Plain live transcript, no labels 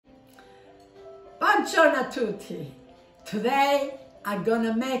Buongiorno tutti. Today I'm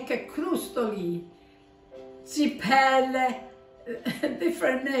gonna make a crostoli, zipelle,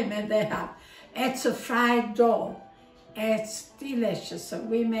 different name they have. It's a fried dough. It's delicious.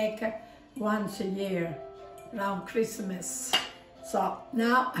 We make it once a year around Christmas. So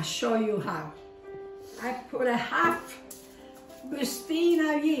now I show you how. I put a half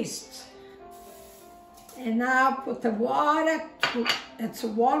bustina of yeast. And now put the water, it's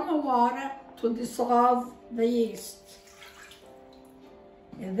warm water to dissolve the yeast.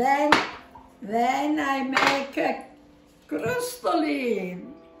 And then I make a crostoli,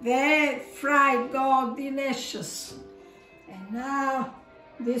 the fried dough, delicious. And now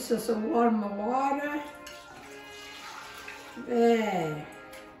this is a warm water. There.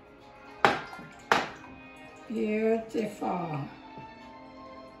 Beautiful.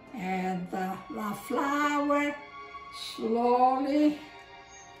 And the flour, slowly.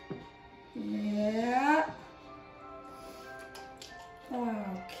 Yeah.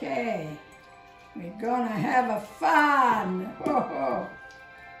 Okay. We're gonna have a fun. Oh.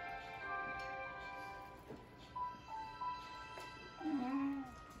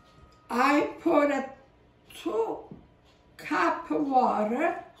 I put a 2 cup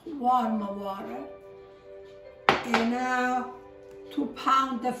water, warm water, and now to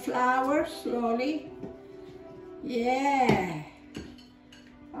pound the flour slowly. Yeah.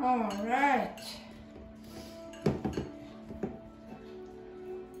 All right.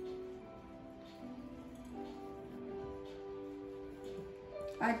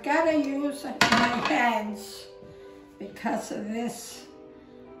 I gotta use my hands because of this.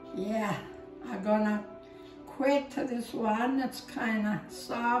 Yeah, I'm gonna quit this one. It's kind of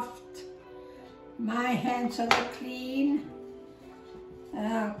soft. My hands are clean.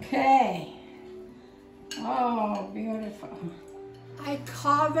 Okay. Oh, beautiful. I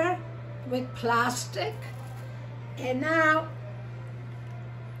cover with plastic, and now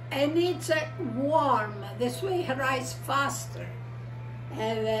I need it warm. This way it rise faster.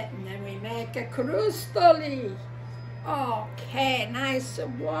 And then we make a crostoli. Okay, nice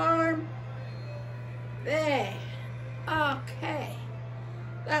and warm. There. Okay.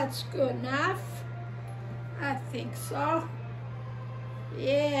 That's good enough. I think so.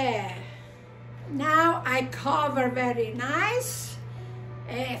 Yeah. Now I cover very nice.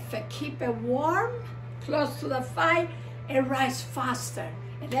 If I keep it warm, close to the fire, it rise faster.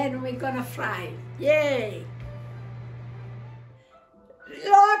 And then we're gonna fry. Yay!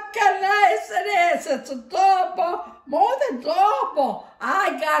 Look how nice it is. It's double, more than double.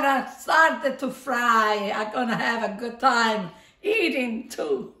 I gotta start it to fry. I'm gonna have a good time eating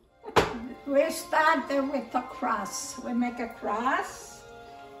too. We started with the crust. We make a crust.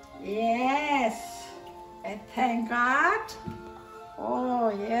 Yes. And thank God. Oh,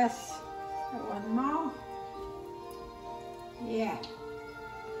 yes. One more. Yeah.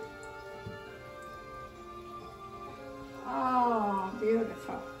 Oh,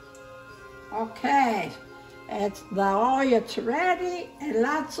 beautiful. Okay. It's the oil's ready, and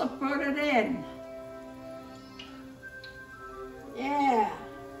let's put it in. Yeah.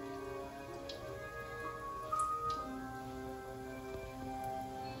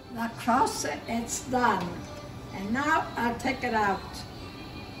 The crust, it's done. And now I'll take it out.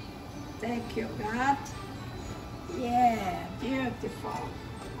 Thank you, God. Yeah, beautiful.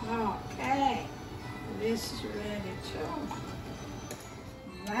 Okay. This is ready too.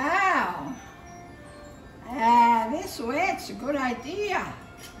 Wow. This way, it's a good idea.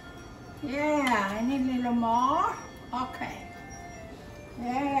 Yeah, I need a little more. Okay.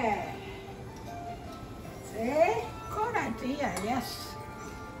 Yeah. See? Good idea, yes.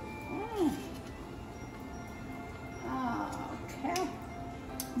 Okay.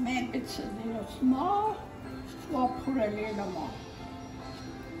 Maybe it's a little small. We'll put a little more.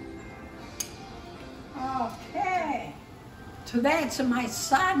 Okay. Today it's my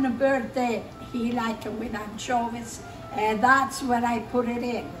son's birthday. He likes it with anchovies, and that's where I put it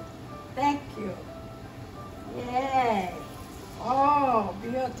in. Thank you. Yay. Oh,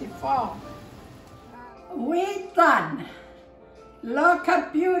 beautiful. We're done. Look how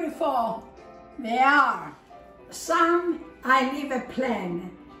beautiful they are. Some I leave it plain,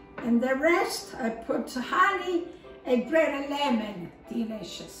 and the rest I put honey and grated lemon.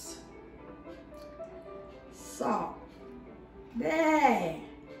 Delicious. So, there.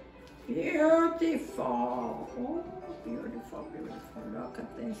 Beautiful. Oh, beautiful, beautiful. Look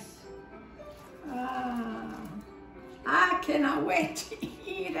at this. I cannot wait to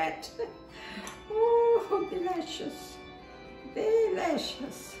eat it. Oh, delicious.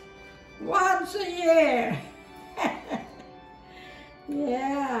 Delicious. Once a year.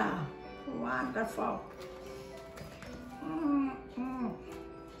 Yeah. Wow. wonderful.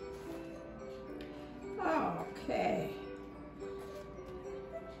 Okay.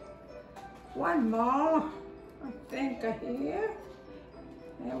 One more, I think, here.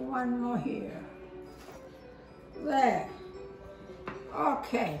 And one more here. There.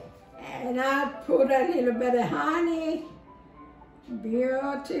 Okay. And I'll put a little bit of honey.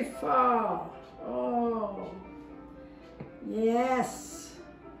 Beautiful. Oh. Yes.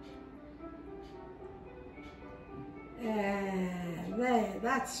 And there,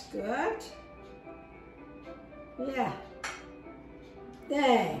 that's good. Yeah.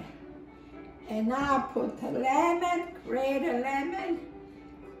 There. And now put the lemon, grated lemon.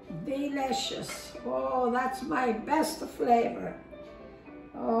 Delicious. Oh, that's my best flavor.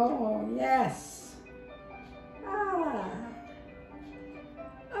 Oh, yes. Ah.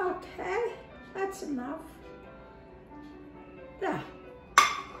 Okay, that's enough. Yeah.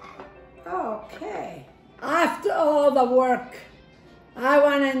 Okay. After all the work, I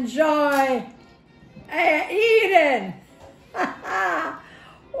want to enjoy eating.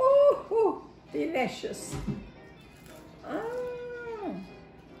 Ooh, delicious.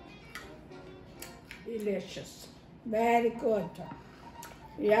 Delicious. Very good.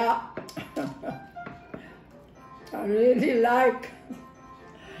 Yeah. I really like.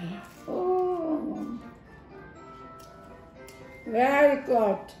 Oh. Very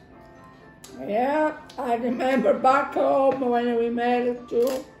good. Yeah, I remember back home when we made it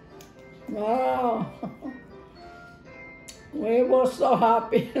too. Wow. We were so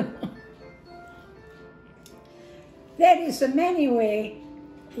happy. There is many ways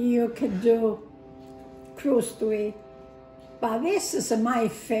you can do crostoli, but this is my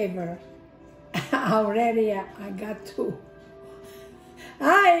favorite. Already I got two.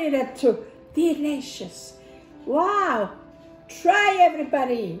 I ate it too. Delicious. Wow. Try,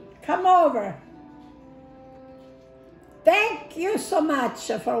 everybody. Come over. Thank you so much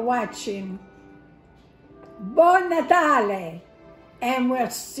for watching. Buon Natale. And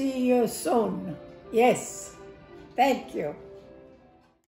we'll see you soon. Yes. Thank you.